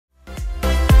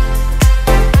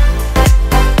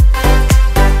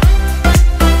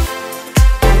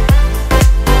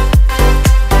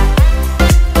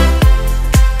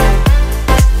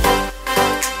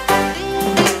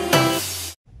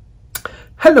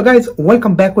Hello guys,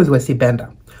 welcome back with Wesley Banda.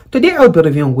 Today I'll be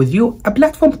reviewing with you a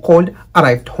platform called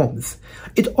Arrived Homes.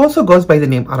 It also goes by the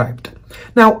name Arrived.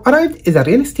 Now, Arrived is a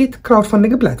real estate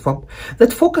crowdfunding platform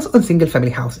that focuses on single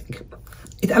family housing.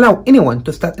 It allows anyone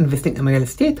to start investing in real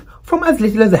estate from as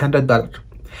little as $100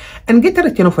 and get a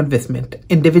return of investment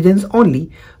in dividends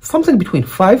only, something between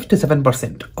 5 to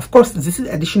 7%. Of course, this is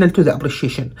additional to the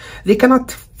appreciation. They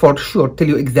cannot for sure tell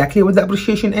you exactly what the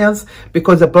appreciation is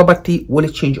because the property will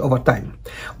change over time.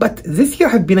 But this year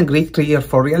has been a great year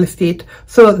for real estate,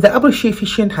 so the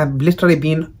appreciation have literally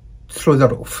been through the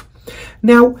roof.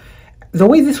 Now, the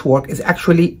way this works is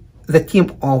actually the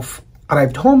team of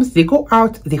Arrived Homes, they go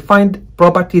out, they find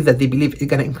properties that they believe is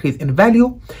going to increase in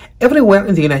value everywhere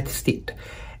in the United States.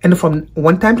 And from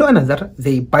one time to another,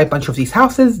 they buy a bunch of these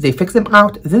houses, they fix them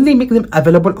out, then they make them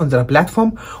available on their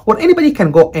platform where anybody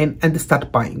can go in and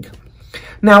start buying.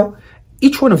 Now,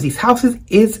 each one of these houses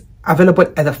is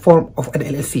available as a form of an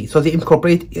LLC. So they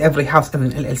incorporate every house in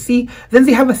an LLC, then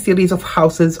they have a series of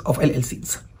houses of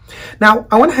LLCs. Now,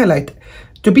 I want to highlight,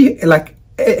 to be like,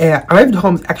 Arrived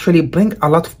Homes actually bring a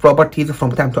lot of properties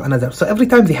from time to another. So every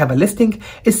time they have a listing,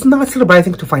 it's not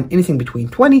surprising to find anything between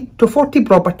 20 to 40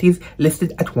 properties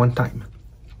listed at one time.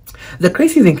 The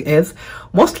crazy thing is,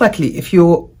 most likely if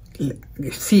you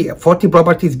see 40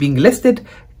 properties being listed,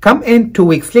 come in 2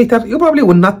 weeks later, you probably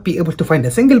will not be able to find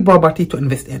a single property to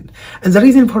invest in. And the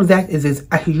reason for that is there's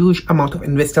a huge amount of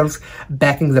investors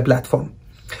backing the platform.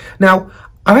 Now,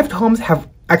 Arrived Homes have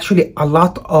actually a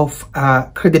lot of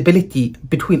credibility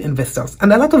between investors,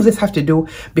 and a lot of this has to do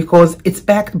because it's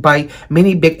backed by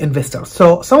many big investors.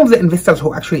 So some of the investors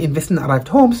who actually invest in Arrived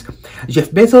Homes: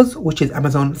 Jeff Bezos, which is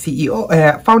Amazon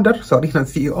founder, sorry, not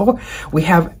CEO. We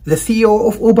have the CEO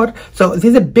of Uber. So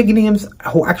these are big names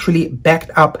who actually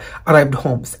backed up Arrived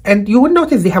Homes, and you will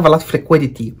notice they have a lot of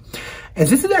liquidity. And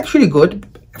this is actually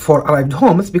good for Arrived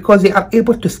Homes because they are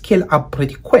able to scale up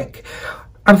pretty quick.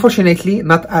 Unfortunately,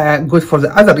 not good for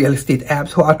the other real estate apps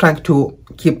who are trying to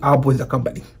keep up with the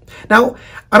company. Now,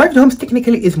 Arrived Homes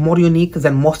technically is more unique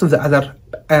than most of the other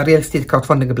real estate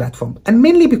crowdfunding platform, and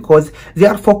mainly because they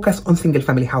are focused on single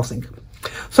family housing.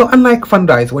 So unlike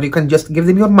Fundrise, where you can just give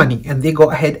them your money and they go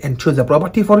ahead and choose a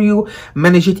property for you,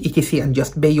 manage it, etc., and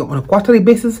just pay you on a quarterly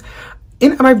basis,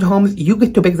 in Arrived Homes, you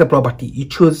get to pick the property. You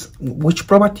choose which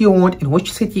property you want, in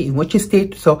which city, in which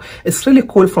state. So it's really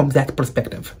cool from that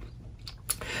perspective.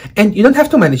 And you don't have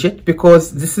to manage it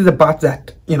because this is a part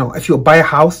that, you know, if you buy a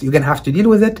house, you're going to have to deal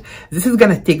with it. This is going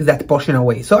to take that portion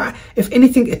away. So if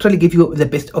anything, it really gives you the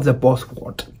best of the both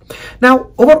worlds.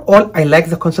 Now, overall, I like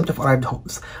the concept of Arrived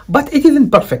Homes, but it isn't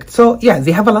perfect. So yeah,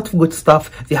 they have a lot of good stuff.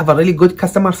 They have a really good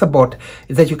customer support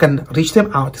that you can reach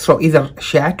them out through either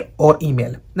chat or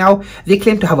email. Now, they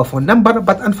claim to have a phone number,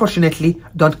 but unfortunately,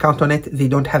 don't count on it. They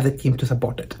don't have the team to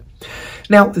support it.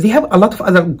 Now, they have a lot of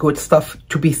other good stuff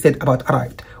to be said about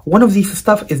Arrived. One of these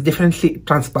stuff is definitely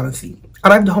transparency.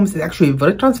 Arrived Homes is actually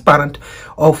very transparent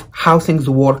of how things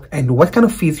work and what kind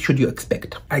of fees should you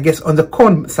expect. I guess on the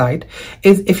con side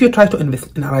is if you try to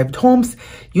invest in Arrived Homes,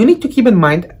 you need to keep in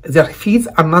mind their fees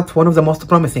are not one of the most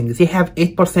promising. They have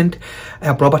 8%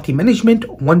 property management,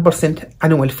 1%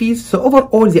 annual fees. So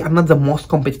overall, they are not the most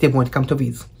competitive when it comes to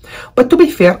fees. But to be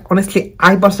fair, honestly,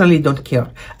 I personally don't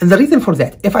care. And the reason for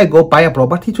that, if I go buy a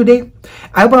property today,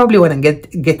 I probably want to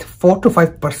get 4 to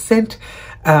 5%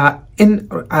 in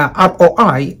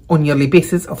ROI on yearly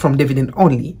basis from dividend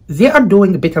only. They are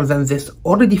doing better than this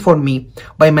already for me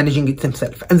by managing it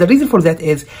themselves. And the reason for that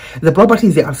is the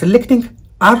properties they are selecting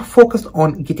are focused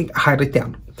on getting a high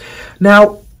return.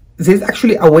 Now, there's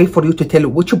actually a way for you to tell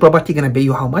which property going to pay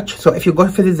you how much. So if you go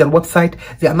visit their website,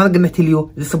 they are not going to tell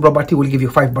you this property will give you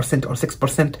 5% or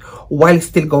 6% while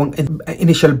still going in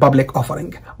initial public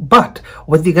offering. But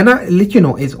what they're going to let you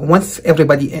know is once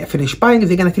everybody finish buying,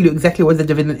 they're going to tell you exactly what the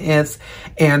dividend is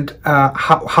and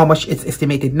how much it's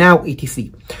estimated now,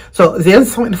 etc. So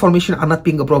there's some information are not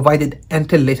being provided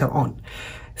until later on.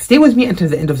 Stay with me until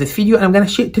the end of this video and I'm going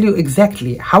to tell you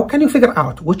exactly how can you figure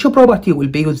out which property will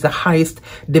pay you the highest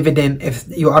dividend if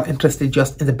you are interested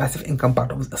just in the passive income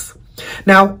part of this.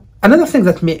 Now, another thing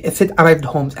that makes it Arrived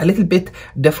Homes a little bit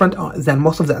different than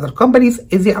most of the other companies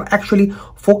is they are actually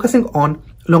focusing on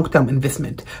long-term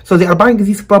investment. So they are buying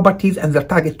these properties and their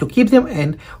target to keep them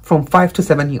in from 5 to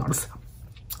 7 years.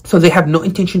 So they have no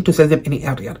intention to sell them any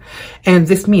earlier. And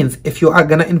this means if you are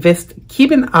gonna invest,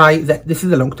 keep an eye that this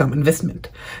is a long-term investment.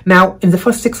 Now, in the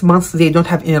first 6 months, they don't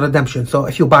have any redemption. So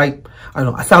if you buy, I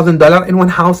don't know, $1,000 in one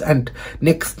house, and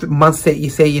next month you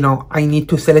say, you know, I need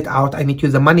to sell it out, I need to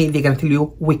use the money, they're gonna tell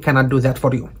you, we cannot do that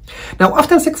for you. Now,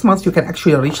 after 6 months, you can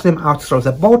actually reach them out through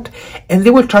the bot, and they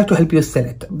will try to help you sell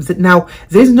it. Now,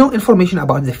 there is no information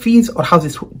about the fees or how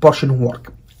this portion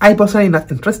work. I personally am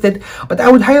not interested, but I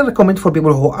would highly recommend for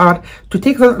people who are to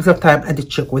take their time and to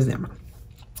check with them.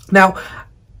 Now,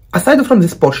 aside from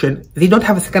this portion, they don't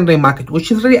have a secondary market,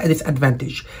 which is really a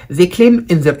disadvantage. They claim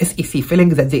in their SEC filing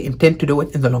that they intend to do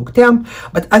it in the long term,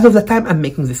 but as of the time I'm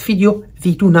making this video,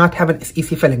 they do not have an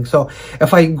SEC filing. So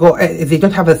if I go, they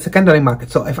don't have a secondary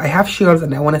market. So if I have shares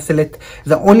and I want to sell it,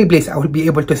 the only place I will be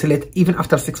able to sell it, even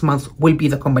after 6 months, will be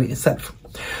the company itself.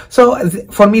 So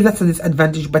for me, that's a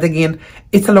disadvantage. But again,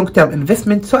 it's a long-term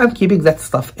investment, so I'm keeping that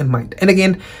stuff in mind. And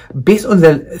again, based on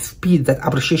the speed that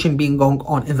appreciation being going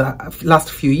on in the last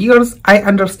few years, I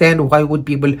understand why would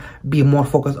people be more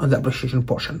focused on the appreciation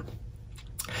portion.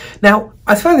 Now,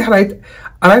 as far as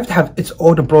Arrived have its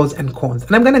own pros and cons,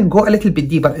 and I'm gonna go a little bit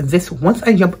deeper in this once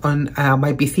I jump on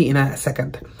my PC in a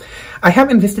second. I have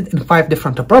invested in 5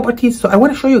 different properties, so I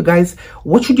want to show you guys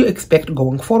what should you expect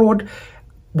going forward.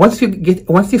 Once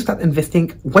you start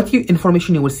investing, what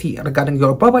information you will see regarding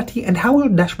your property and how your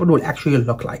dashboard will actually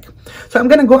look like. So I'm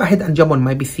gonna go ahead and jump on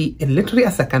my PC in literally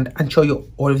a second and show you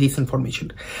all of this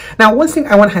information. Now, one thing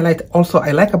I want to highlight also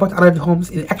I like about Arrived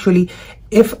Homes is actually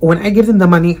when I give them the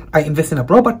money, I invest in a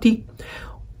property.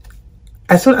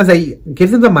 As soon as I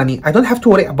give them the money, I don't have to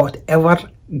worry about ever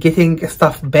getting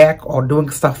stuff back or doing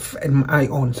stuff in my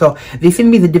own. So they send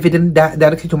me the dividend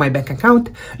directly to my bank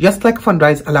account, just like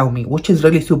Fundrise allow me, which is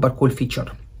really super cool feature.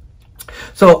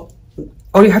 So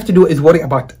all you have to do is worry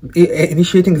about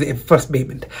initiating the first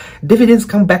payment. Dividends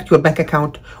come back to your bank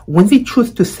account when they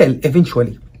choose to sell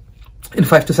eventually. In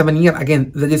 5 to 7 years,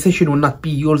 again, the decision will not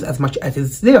be yours as much as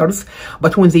it's theirs.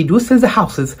 But when they do sell the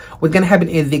houses, what's gonna happen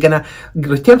is they're gonna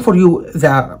return for you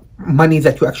the money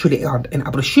that you actually earned in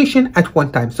appreciation at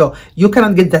one time. So you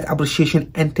cannot get that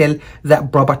appreciation until the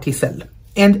property sell,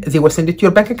 and they will send it to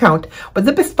your bank account. But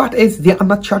the best part is they are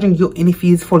not charging you any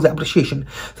fees for the appreciation.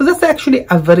 So that's actually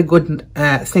a very good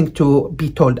thing to be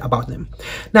told about them.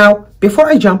 Now, before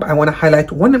I jump, I want to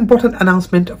highlight one important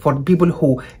announcement for people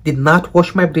who did not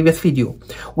watch my previous video.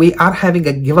 We are having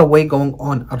a giveaway going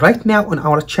on right now on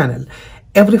our channel.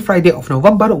 Every Friday of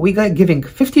November, we are giving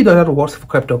 $50 worth of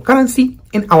cryptocurrency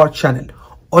in our channel.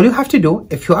 All you have to do,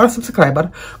 if you are a subscriber,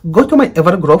 go to my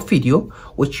Evergrowth video,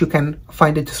 which you can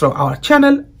find it through our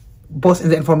channel, both in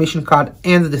the information card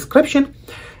and the description.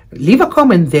 Leave a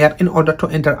comment there in order to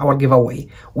enter our giveaway.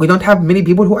 We don't have many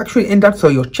people who actually entered, so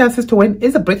your chances to win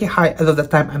is pretty high as of the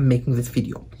time I'm making this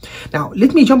video. Now,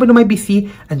 let me jump into my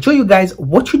PC and show you guys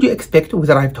what should you expect with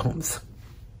Arrived Homes.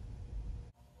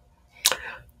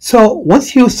 So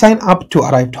once you sign up to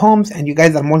Arrived Homes, and you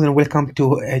guys are more than welcome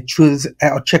to choose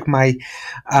or check my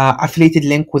affiliated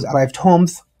link with Arrived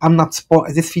Homes.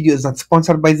 This video is not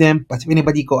sponsored by them, but if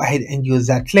anybody go ahead and use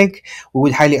that link, we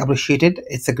would highly appreciate it.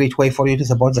 It's a great way for you to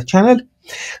support the channel.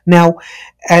 Now,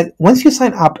 once you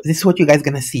sign up, this is what you guys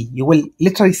gonna see. You will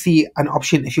literally see an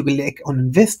option. If you click on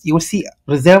invest, you will see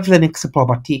reserve the next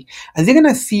property, and they're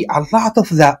gonna see a lot of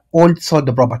the old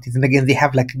sold properties. And again, they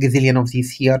have like a gazillion of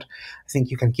these here. I think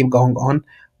you can keep going on.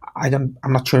 I'm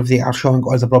not sure if they are showing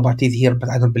all the properties here, but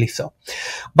I don't believe so.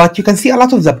 But you can see a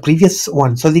lot of the previous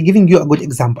ones, so they're giving you a good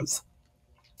examples.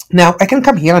 Now, I can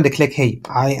come here and click, hey,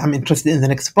 I am interested in the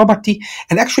next property,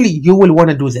 and actually you will want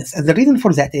to do this. And the reason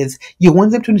for that is you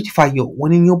want them to notify you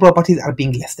when new properties are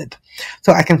being listed.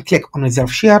 So I can click on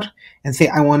reserve share and say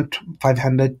I want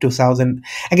 500, 2,000.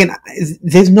 Again,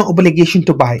 there's no obligation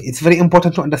to buy. It's very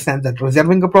important to understand that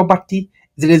reserving a property,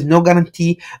 there is no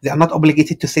guarantee. They are not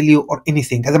obligated to sell you or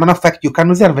anything. As a matter of fact, you can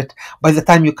reserve it. By the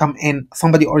time you come in,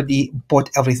 somebody already bought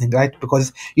everything, right?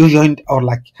 Because you joined, or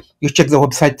like you check the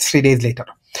website 3 days later.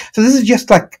 So this is just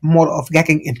like more of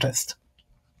gagging interest.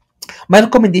 My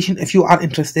recommendation, if you are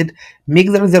interested, make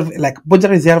the reserve, like put the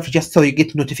reserve just so you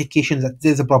get notifications that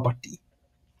there's a property.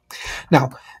 Now,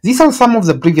 these are some of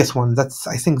the previous ones.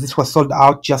 I think this was sold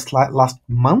out just like last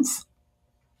month.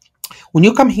 When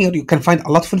you come here, you can find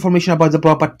a lot of information about the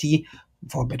property,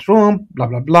 4-bedroom, blah,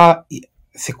 blah, blah,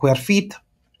 square feet,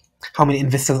 how many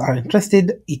investors are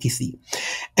interested, etc.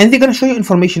 And they're going to show you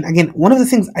information. Again, one of the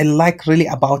things I like really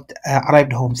about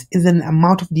Arrived Homes is the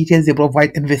amount of details they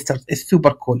provide investors is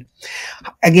super cool.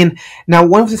 Again, now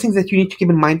one of the things that you need to keep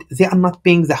in mind, they are not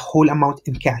paying the whole amount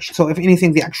in cash. So if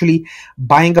anything, they're actually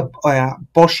buying a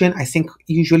portion. I think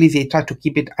usually they try to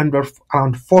keep it under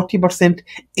around 40%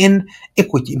 in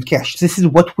equity, in cash. This is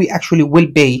what we actually will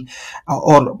pay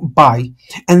or buy,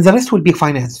 and the rest will be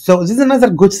financed. So this is another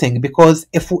good thing, because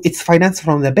if it's financed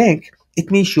from the bank, it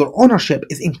means your ownership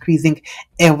is increasing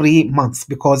every month,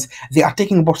 because they are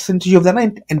taking a percentage of the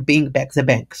rent and paying back the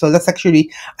bank. So that's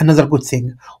actually another good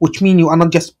thing, which means you are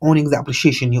not just owning the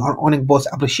appreciation, you are owning both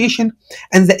appreciation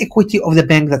and the equity of the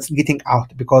bank that's getting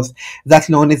out, because that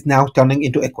loan is now turning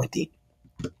into equity.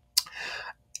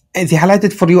 And they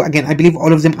highlighted for you again. I believe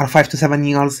all of them are 5 to 7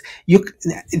 years.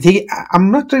 I'm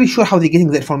not really sure how they're getting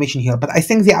the information here, but I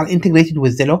think they are integrated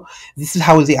with Zillow. This is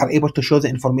how they are able to show the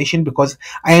information, because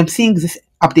I am seeing this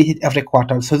updated every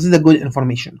quarter. So this is a good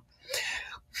information.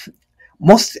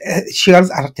 Most shares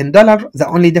are $10. The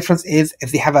only difference is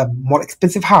if they have a more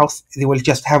expensive house, they will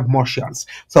just have more shares.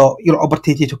 So your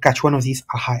opportunity to catch one of these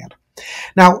are higher.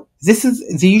 Now,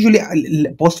 they usually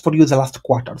post for you the last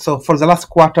quarter. So for the last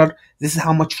quarter, this is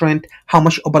how much rent, how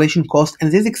much operation cost,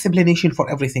 and there's explanation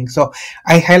for everything. So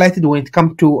I highlighted when it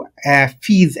comes to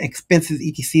fees, expenses,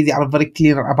 etc. They are very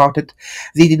clear about it.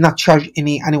 They did not charge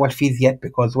any annual fees yet,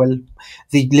 because, well,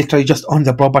 they literally just own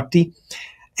the property.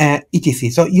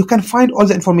 etc. So you can find all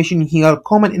the information here,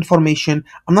 common information.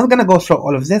 I'm not going to go through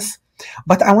all of this,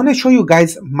 but I want to show you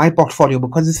guys my portfolio,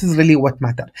 because this is really what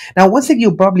matters. Now, one thing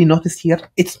you probably noticed here,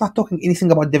 it's not talking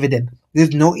anything about dividend.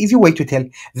 There's no easy way to tell.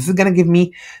 This is going to give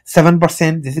me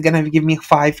 7%. This is going to give me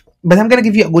 5%. But I'm going to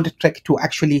give you a good trick to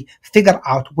actually figure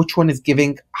out which one is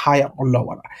giving higher or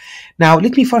lower. Now,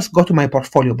 let me first go to my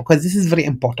portfolio, because this is very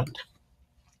important.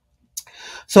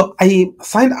 So I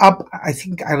signed up, I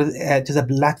think, to the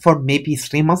platform maybe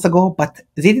 3 months ago, but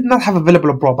they did not have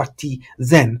available property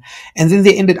then. And then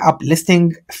they ended up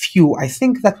listing few. I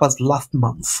think that was last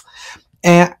month.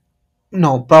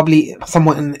 No, probably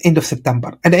somewhere in the end of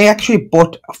September. And I actually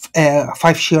bought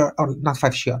 5 share, or not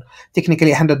 5 share,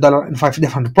 technically $100 in 5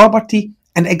 different property.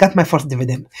 And I got my first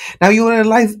dividend. Now you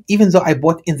realize, even though I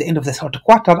bought in the end of the third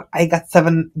quarter, I got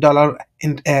 $7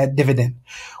 in dividend,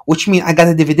 which means I got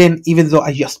a dividend even though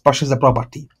I just purchased the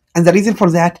property. And the reason for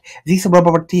that, this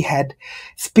property had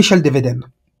special dividend.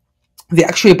 They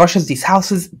actually purchased these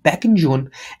houses back in June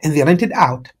and they rented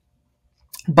out,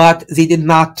 but they did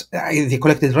not, they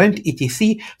collected rent,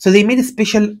 etc. So they made a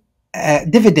special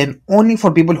dividend only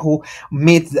for people who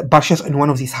made the purchase in one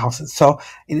of these houses. So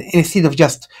instead of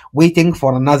just waiting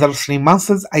for another 3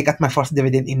 months, I got my first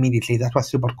dividend immediately. That was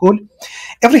super cool.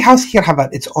 Every house here have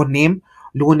its own name.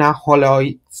 Luna,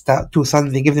 Holloy, Two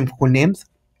Sons, they give them cool names.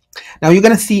 Now you're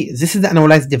gonna see this is the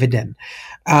annualized dividend,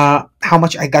 how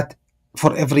much I got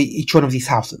for each one of these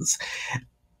houses.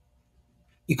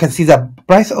 You can see the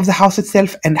price of the house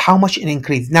itself and how much it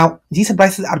increased. Now, these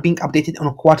prices are being updated on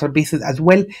a quarter basis as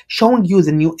well, showing you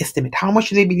the new estimate, how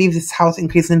much they believe this house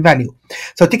increased in value.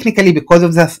 So technically, because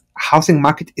of the housing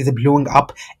market is blowing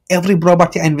up, every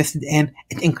property I invested in,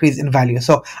 it increased in value.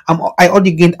 So I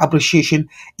already gained appreciation,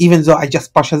 even though I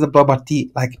just purchased the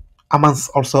property like a month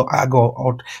or so ago,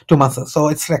 or 2 months. So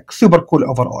it's like super cool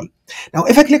overall. Now,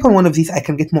 if I click on one of these, I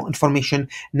can get more information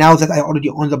now that I already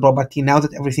own the property, now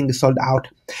that everything is sold out.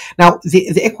 Now,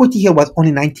 the equity here was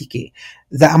only 90K.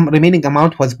 The remaining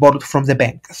amount was borrowed from the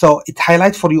bank. So it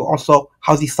highlights for you also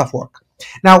how these stuff work.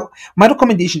 Now, my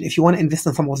recommendation, if you want to invest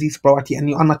in some of these property and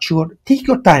you are not sure, take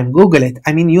your time, Google it.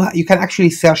 I mean, you can actually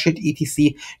search it,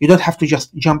 etc. You don't have to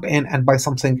just jump in and buy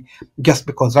something just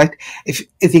because, right? If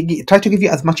they try to give you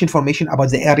as much information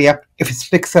about the area, if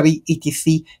it's luxury,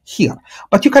 etc. here.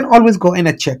 But you can always go in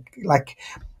and check. Like,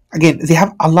 again, they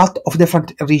have a lot of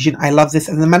different region. I love this.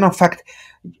 As a matter of fact,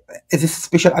 this is a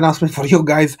special announcement for you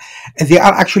guys. They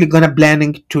are actually gonna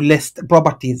planning to list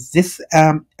properties this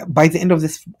by the end of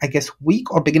this, I guess,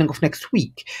 week or beginning of next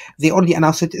week. They already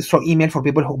announced it through email for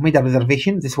people who made a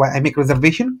reservation. This is why I make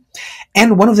reservation.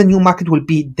 And one of the new market will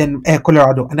be then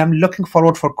Colorado, and I'm looking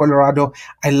forward for Colorado.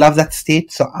 I love that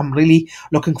state, so I'm really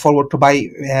looking forward to buy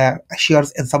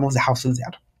shares in some of the houses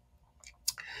there.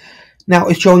 Now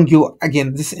it's showing you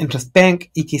again this interest bank,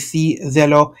 etc,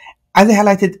 Zillow. As I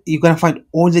highlighted, you're going to find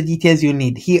all the details you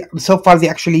need here. So far, they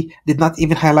actually did not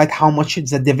even highlight how much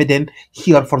is the dividend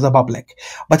here for the public.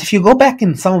 But if you go back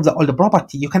in some of the older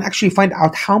property, you can actually find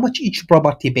out how much each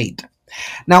property paid.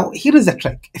 Now, here is the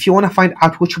trick. If you want to find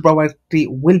out which property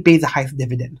will pay the highest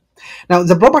dividend. Now,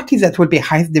 the properties that will pay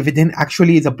highest dividend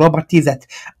actually is the properties that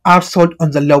are sold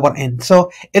on the lower end.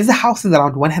 So if the house is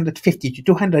around 150 to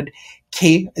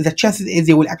 200K, the chances is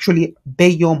they will actually pay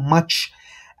you much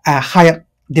higher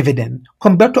dividend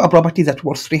compared to a property that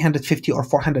worth 350 or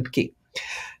 400K.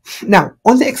 Now,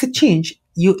 on the exchange,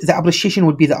 the appreciation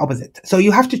would be the opposite. So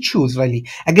you have to choose, really.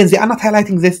 Again, they are not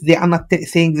highlighting this, they are not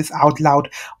saying this out loud,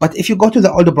 but if you go to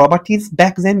the older properties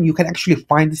back then, you can actually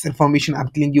find this information I'm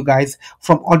telling you guys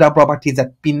from older properties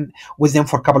that been with them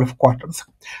for a couple of quarters.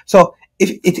 So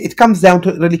if it comes down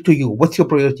to really to you, what's your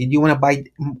priority? Do you want to buy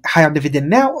higher dividend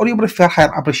now, or you prefer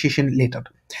higher appreciation later?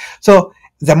 So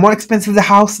the more expensive the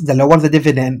house, the lower the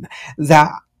dividend. The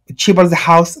cheaper the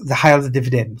house, the higher the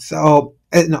dividend. So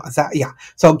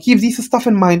so keep this stuff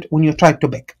in mind when you try to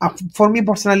pick. For me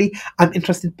personally, I'm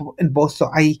interested in both, so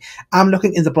I am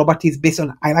looking in the properties based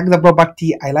on I like the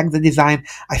property, I like the design,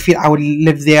 I feel I will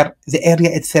live there, the area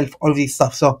itself, all this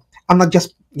stuff. So I'm not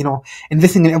just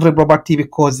investing in every property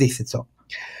because they said so.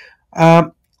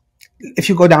 If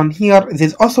you go down here,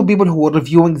 there's also people who are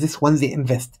reviewing this once they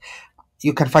invest.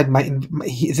 You can find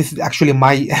this is actually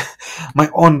my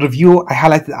my own review. I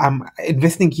highlighted I'm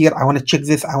investing here, I want to check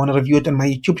this, I want to review it on my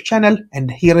YouTube channel, and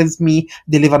here is me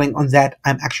delivering on that.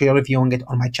 I'm actually reviewing it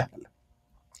on my channel.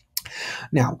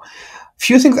 Now,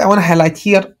 few things I want to highlight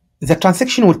here. The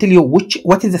transaction will tell you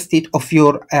what is the state of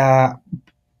your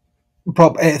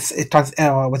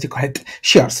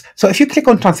shares. So if you click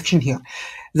on transaction here,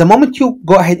 the moment you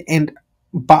go ahead and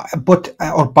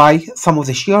buy some of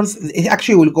the shares, it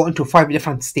actually will go into 5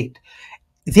 different states.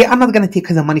 They are not going to take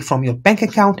the money from your bank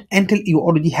account until you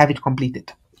already have it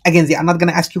completed. Again, they are not going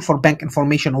to ask you for bank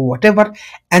information or whatever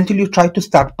until you try to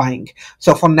start buying.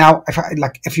 So for now,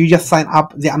 if you just sign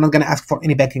up, they are not going to ask for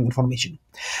any banking information.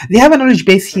 They have a knowledge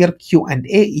base here,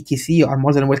 Q&A, etc. You are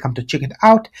more than welcome to check it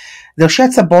out. Their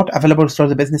chat support available through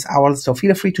the business hours, so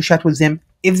feel free to chat with them.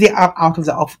 If they are out of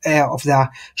the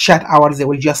chat hours, they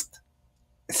will just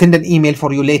send an email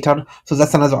for you later, so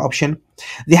that's another option.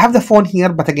 They have the phone here,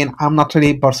 but again, I'm not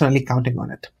really personally counting on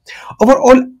it.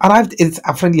 Overall, Arrived is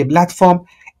a friendly platform.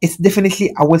 It's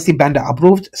definitely a wealthy Panda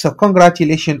approved, so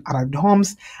congratulations, Arrived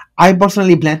Homes. I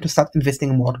personally plan to start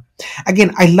investing more.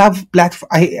 Again, I love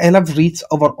I love REITs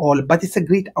overall, but it's a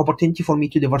great opportunity for me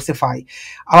to diversify.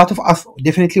 A lot of us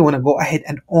definitely want to go ahead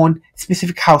and own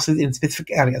specific houses in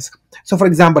specific areas. So for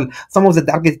example, some of the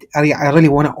target area, I really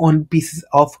want to own pieces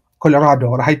of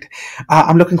Colorado, right?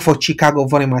 I'm looking for Chicago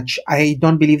very much. I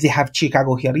don't believe they have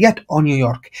Chicago here yet, or New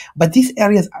York. But these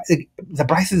areas, the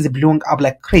prices are blowing up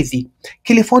like crazy.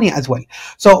 California as well.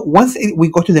 So once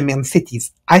we go to the main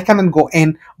cities, I cannot go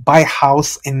and buy a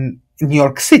house in New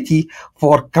York City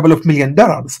for a couple of $1 million.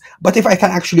 But if I can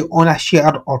actually own a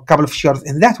share or a couple of shares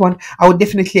in that one, I would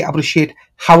definitely appreciate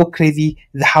how crazy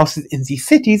the houses in these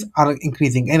cities are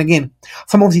increasing. And again,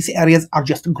 some of these areas are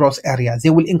just growth areas. They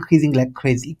will increasing like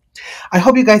crazy. I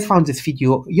hope you guys found this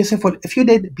video useful. If you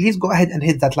did, please go ahead and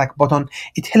hit that like button.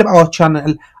 It helps our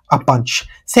channel a bunch.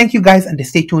 Thank you guys, and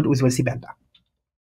stay tuned with Wealthy Panda.